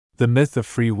The Myth of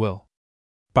Free Will.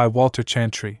 By Walter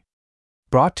Chantry.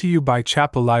 Brought to you by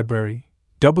Chapel Library,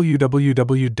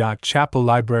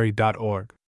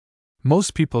 www.chapellibrary.org.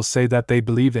 Most people say that they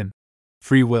believe in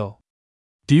free will.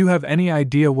 Do you have any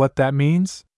idea what that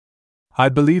means? I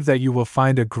believe that you will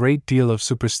find a great deal of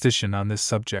superstition on this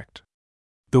subject.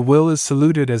 The will is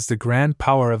saluted as the grand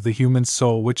power of the human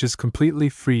soul, which is completely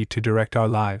free to direct our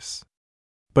lives.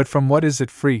 But from what is it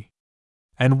free?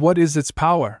 And what is its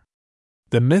power?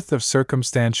 The myth of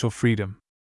circumstantial freedom.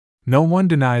 No one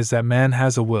denies that man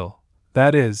has a will,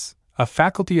 that is, a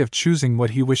faculty of choosing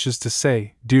what he wishes to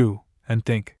say, do, and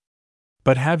think.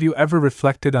 But have you ever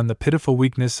reflected on the pitiful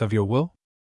weakness of your will?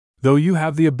 Though you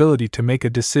have the ability to make a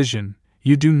decision,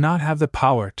 you do not have the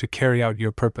power to carry out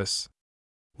your purpose.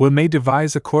 Will may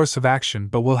devise a course of action,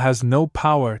 but will has no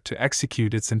power to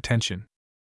execute its intention.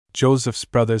 Joseph's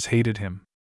brothers hated him.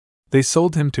 They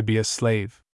sold him to be a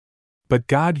slave. But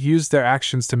God used their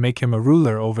actions to make him a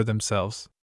ruler over themselves.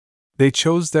 They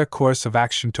chose their course of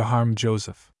action to harm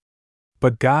Joseph.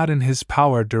 But God in His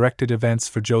power directed events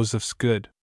for Joseph's good.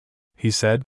 He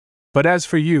said, "But as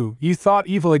for you, ye thought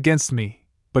evil against me,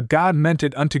 but God meant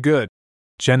it unto good."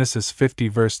 Genesis 50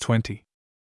 verse 20.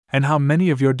 And how many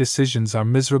of your decisions are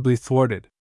miserably thwarted?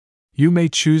 You may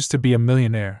choose to be a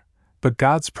millionaire, but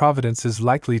God's providence is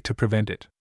likely to prevent it.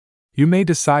 You may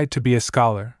decide to be a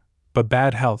scholar, but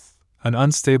bad health, an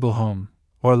unstable home,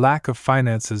 or lack of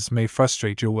finances may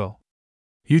frustrate your will.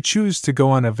 You choose to go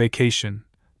on a vacation,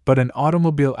 but an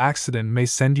automobile accident may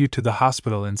send you to the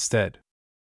hospital instead.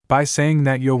 By saying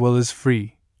that your will is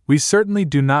free, we certainly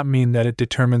do not mean that it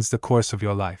determines the course of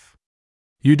your life.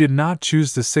 You did not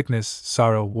choose the sickness,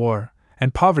 sorrow, war,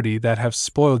 and poverty that have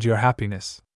spoiled your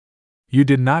happiness. You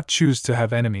did not choose to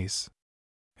have enemies.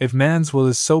 If man's will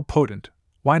is so potent,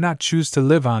 why not choose to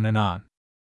live on and on?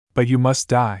 But you must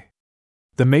die.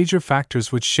 The major factors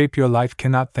which shape your life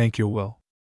cannot thank your will.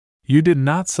 You did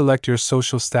not select your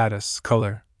social status,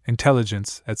 color,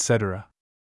 intelligence, etc.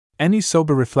 Any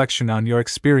sober reflection on your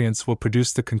experience will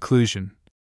produce the conclusion: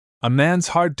 a man's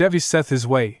heart deviseth his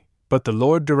way, but the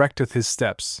Lord directeth his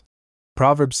steps.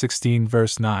 Proverbs 16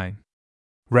 verse 9.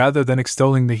 Rather than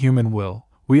extolling the human will,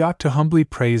 we ought to humbly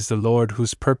praise the Lord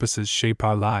whose purposes shape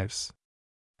our lives.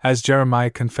 As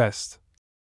Jeremiah confessed,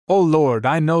 "O Lord,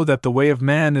 I know that the way of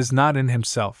man is not in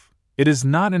himself, it is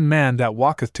not in man that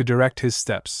walketh to direct his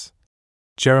steps."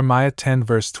 Jeremiah 10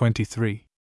 verse 23.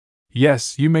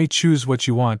 Yes, you may choose what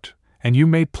you want, and you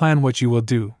may plan what you will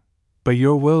do, but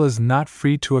your will is not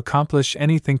free to accomplish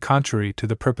anything contrary to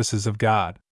the purposes of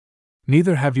God.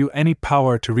 Neither have you any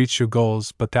power to reach your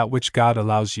goals but that which God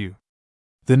allows you.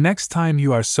 The next time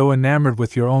you are so enamored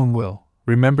with your own will,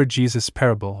 remember Jesus'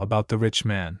 parable about the rich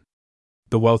man.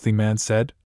 The wealthy man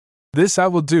said, "This I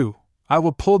will do, I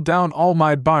will pull down all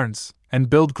my barns, and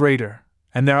build greater,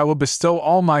 and there I will bestow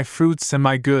all my fruits and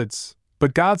my goods.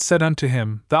 But God said unto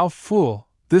him, Thou fool,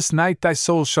 this night thy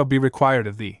soul shall be required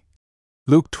of thee."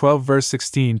 Luke 12 verse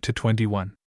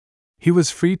 16-21. He was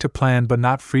free to plan but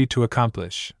not free to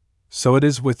accomplish. So it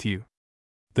is with you.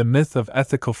 The myth of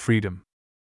ethical freedom.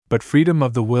 But freedom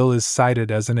of the will is cited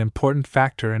as an important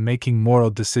factor in making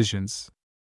moral decisions.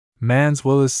 Man's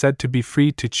will is said to be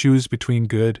free to choose between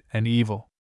good and evil.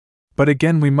 But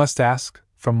again we must ask,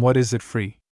 from what is it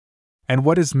free? And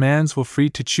what is man's will free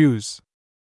to choose?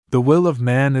 The will of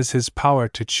man is his power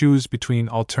to choose between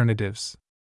alternatives.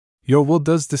 Your will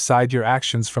does decide your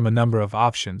actions from a number of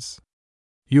options.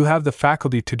 You have the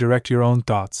faculty to direct your own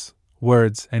thoughts,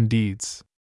 words, and deeds.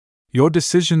 Your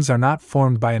decisions are not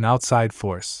formed by an outside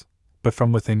force, but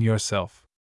from within yourself.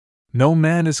 No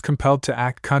man is compelled to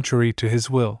act contrary to his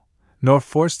will, nor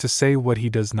forced to say what he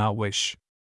does not wish.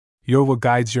 Your will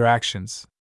guides your actions.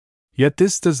 Yet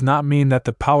this does not mean that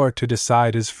the power to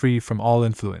decide is free from all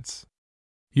influence.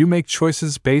 You make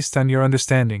choices based on your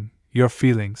understanding, your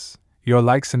feelings, your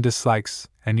likes and dislikes,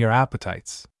 and your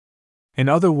appetites. In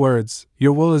other words,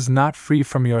 your will is not free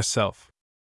from yourself.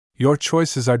 Your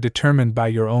choices are determined by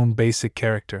your own basic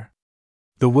character.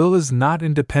 The will is not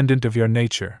independent of your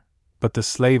nature, but the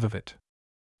slave of it.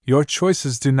 Your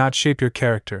choices do not shape your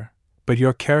character, but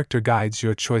your character guides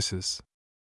your choices.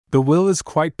 The will is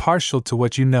quite partial to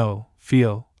what you know,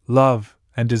 feel, love,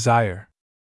 and desire.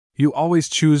 You always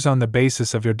choose on the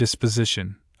basis of your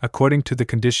disposition, according to the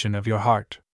condition of your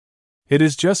heart. It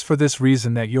is just for this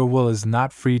reason that your will is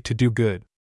not free to do good.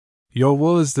 Your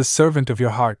will is the servant of your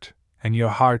heart, and your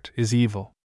heart is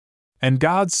evil. And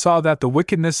God saw that the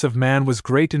wickedness of man was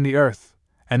great in the earth,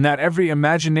 and that every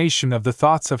imagination of the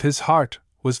thoughts of his heart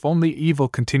was only evil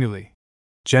continually.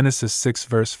 Genesis 6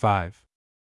 verse 5.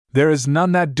 There is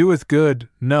none that doeth good,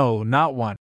 no, not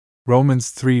one. Romans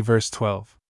 3 verse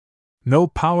 12. No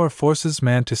power forces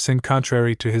man to sin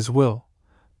contrary to his will,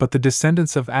 but the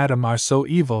descendants of Adam are so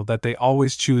evil that they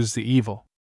always choose the evil.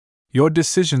 Your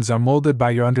decisions are molded by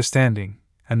your understanding,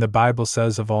 and the Bible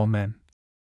says of all men,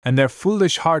 "And their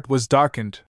foolish heart was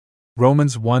darkened."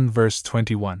 Romans 1 verse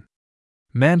 21.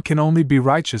 Man can only be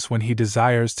righteous when he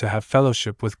desires to have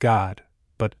fellowship with God,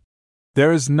 but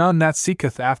there is none that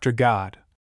seeketh after God.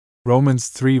 Romans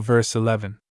 3 verse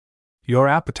 11. Your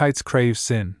appetites crave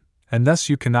sin, and thus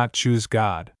you cannot choose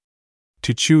God.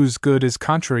 To choose good is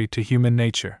contrary to human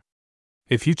nature.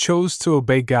 If you chose to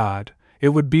obey God, it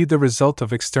would be the result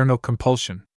of external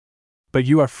compulsion. But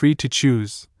you are free to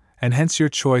choose, and hence your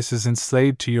choice is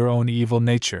enslaved to your own evil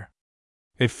nature.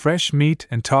 If fresh meat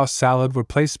and tossed salad were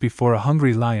placed before a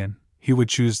hungry lion, he would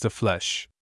choose the flesh.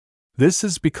 This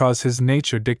is because his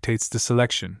nature dictates the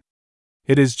selection.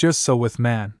 It is just so with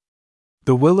man.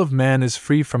 The will of man is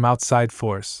free from outside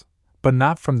force, but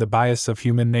not from the bias of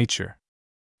human nature.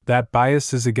 That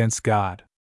bias is against God.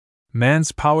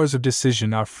 Man's powers of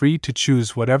decision are free to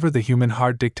choose whatever the human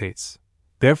heart dictates.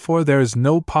 Therefore, there is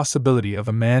no possibility of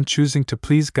a man choosing to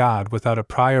please God without a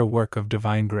prior work of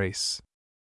divine grace.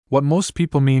 What most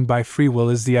people mean by free will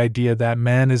is the idea that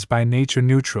man is by nature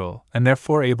neutral and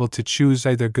therefore able to choose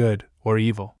either good or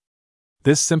evil.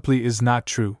 This simply is not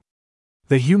true.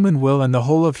 The human will and the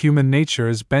whole of human nature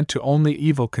is bent to only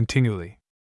evil continually.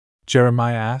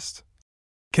 Jeremiah asked,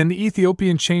 "Can the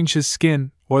Ethiopian change his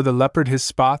skin, or the leopard his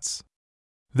spots?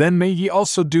 Then may ye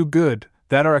also do good,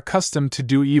 that are accustomed to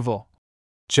do evil."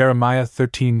 Jeremiah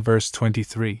 13 verse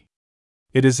 23.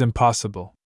 It is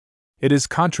impossible. It is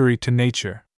contrary to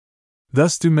nature.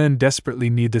 Thus do men desperately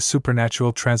need the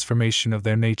supernatural transformation of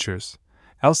their natures,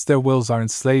 else their wills are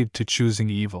enslaved to choosing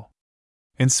evil.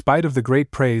 In spite of the great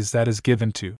praise that is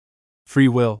given to free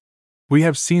will, we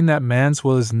have seen that man's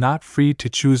will is not free to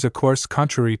choose a course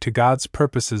contrary to God's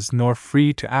purposes nor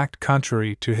free to act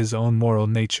contrary to his own moral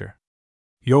nature.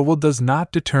 Your will does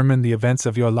not determine the events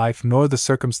of your life nor the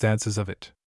circumstances of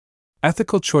it.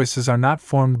 Ethical choices are not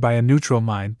formed by a neutral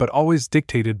mind but always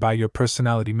dictated by your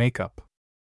personality makeup.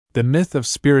 The myth of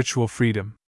spiritual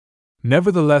freedom.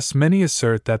 Nevertheless, many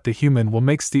assert that the human will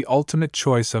makes the ultimate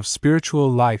choice of spiritual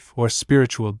life or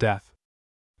spiritual death.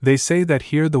 They say that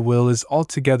here the will is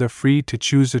altogether free to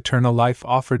choose eternal life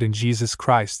offered in Jesus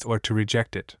Christ or to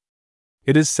reject it.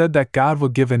 It is said that God will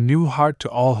give a new heart to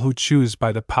all who choose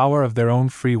by the power of their own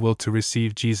free will to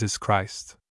receive Jesus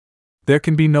Christ. There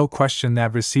can be no question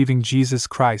that receiving Jesus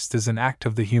Christ is an act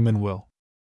of the human will.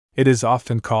 It is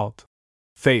often called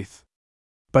faith.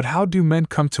 But how do men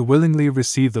come to willingly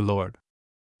receive the Lord?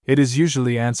 It is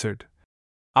usually answered,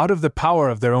 out of the power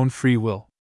of their own free will.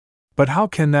 But how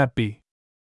can that be?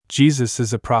 Jesus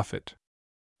is a prophet.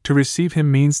 To receive him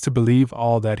means to believe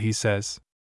all that he says.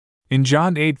 In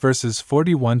John 8 verses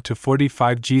 41 to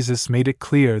 45, Jesus made it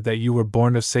clear that you were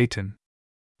born of Satan.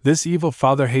 This evil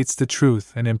father hates the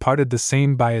truth and imparted the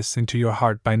same bias into your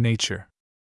heart by nature.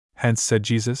 Hence said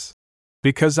Jesus,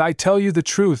 "Because I tell you the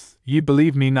truth, ye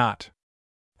believe me not."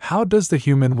 How does the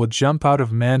human will jump out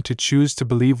of man to choose to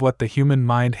believe what the human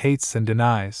mind hates and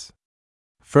denies?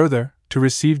 Further, to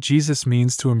receive Jesus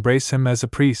means to embrace him as a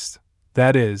priest,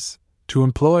 that is, to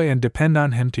employ and depend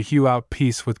on him to hew out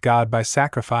peace with God by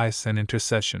sacrifice and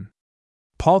intercession.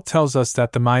 Paul tells us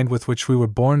that the mind with which we were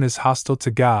born is hostile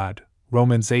to God,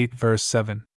 Romans 8 verse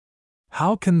 7.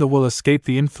 How can the will escape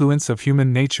the influence of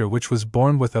human nature which was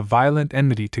born with a violent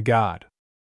enmity to God?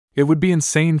 It would be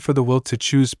insane for the will to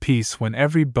choose peace when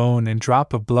every bone and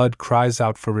drop of blood cries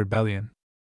out for rebellion.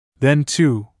 Then,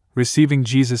 too, receiving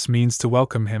Jesus means to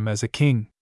welcome him as a king.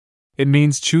 It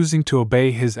means choosing to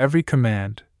obey his every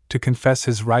command, to confess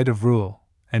his right of rule,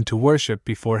 and to worship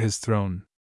before his throne.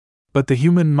 But the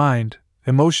human mind,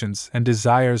 emotions, and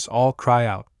desires all cry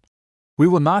out, "We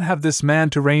will not have this man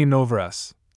to reign over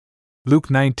us." Luke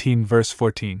 19 verse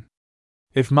 14.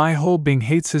 If my whole being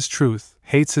hates his truth,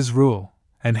 hates his rule,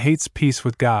 and hates peace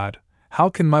with God, how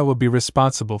can my will be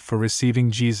responsible for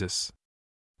receiving Jesus?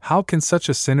 How can such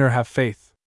a sinner have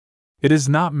faith? It is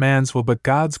not man's will but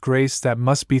God's grace that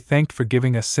must be thanked for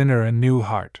giving a sinner a new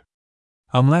heart.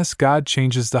 Unless God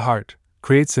changes the heart,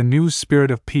 creates a new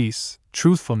spirit of peace,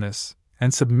 truthfulness,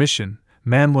 and submission,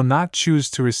 man will not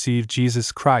choose to receive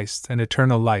Jesus Christ and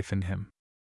eternal life in him.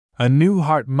 A new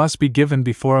heart must be given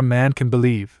before a man can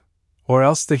believe, or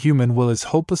else the human will is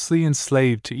hopelessly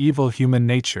enslaved to evil human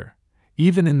nature,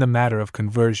 even in the matter of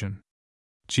conversion.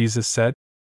 Jesus said,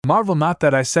 "Marvel not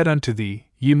that I said unto thee,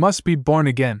 ye must be born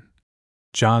again."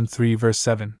 John 3 verse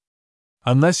 7.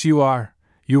 Unless you are,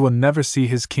 you will never see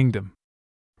his kingdom.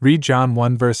 Read John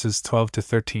 1 verses 12 to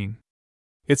 13.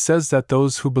 It says that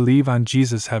those who believe on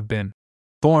Jesus have been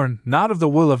Born not of the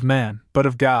will of man, but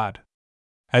of God.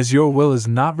 As your will is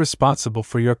not responsible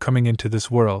for your coming into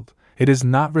this world, it is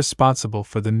not responsible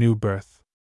for the new birth.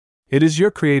 It is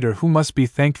your Creator who must be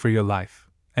thanked for your life,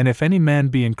 and if any man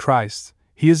be in Christ,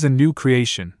 he is a new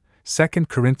creation. 2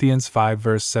 Corinthians 5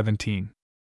 verse 17.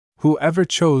 Whoever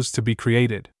chose to be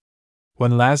created.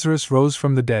 When Lazarus rose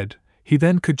from the dead, he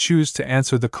then could choose to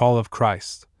answer the call of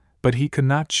Christ, but he could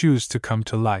not choose to come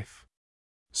to life.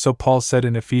 So Paul said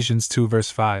in Ephesians 2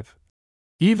 verse 5,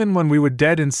 even when we were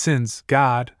dead in sins,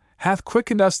 God hath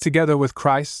quickened us together with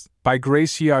Christ, by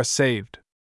grace ye are saved.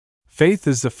 Faith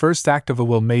is the first act of a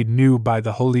will made new by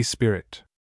the Holy Spirit.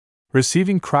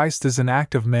 Receiving Christ is an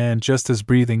act of man just as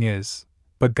breathing is,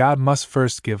 but God must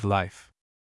first give life.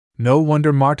 No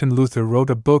wonder Martin Luther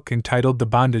wrote a book entitled The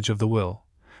Bondage of the Will,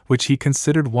 which he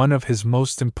considered one of his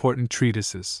most important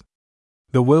treatises.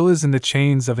 The will is in the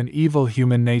chains of an evil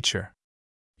human nature.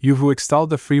 You who extol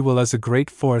the free will as a great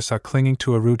force are clinging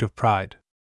to a root of pride.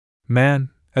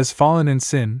 Man, as fallen in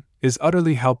sin, is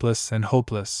utterly helpless and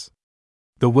hopeless.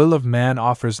 The will of man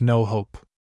offers no hope.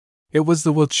 It was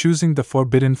the will choosing the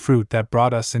forbidden fruit that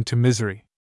brought us into misery.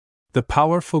 The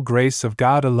powerful grace of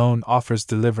God alone offers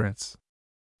deliverance.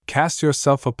 Cast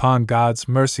yourself upon God's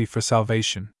mercy for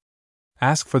salvation.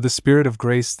 Ask for the Spirit of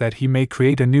grace that He may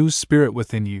create a new spirit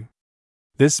within you.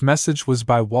 This message was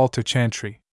by Walter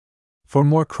Chantry. For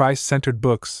more Christ-centered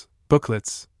books,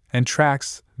 booklets, and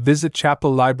tracts, visit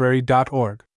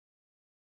chapellibrary.org.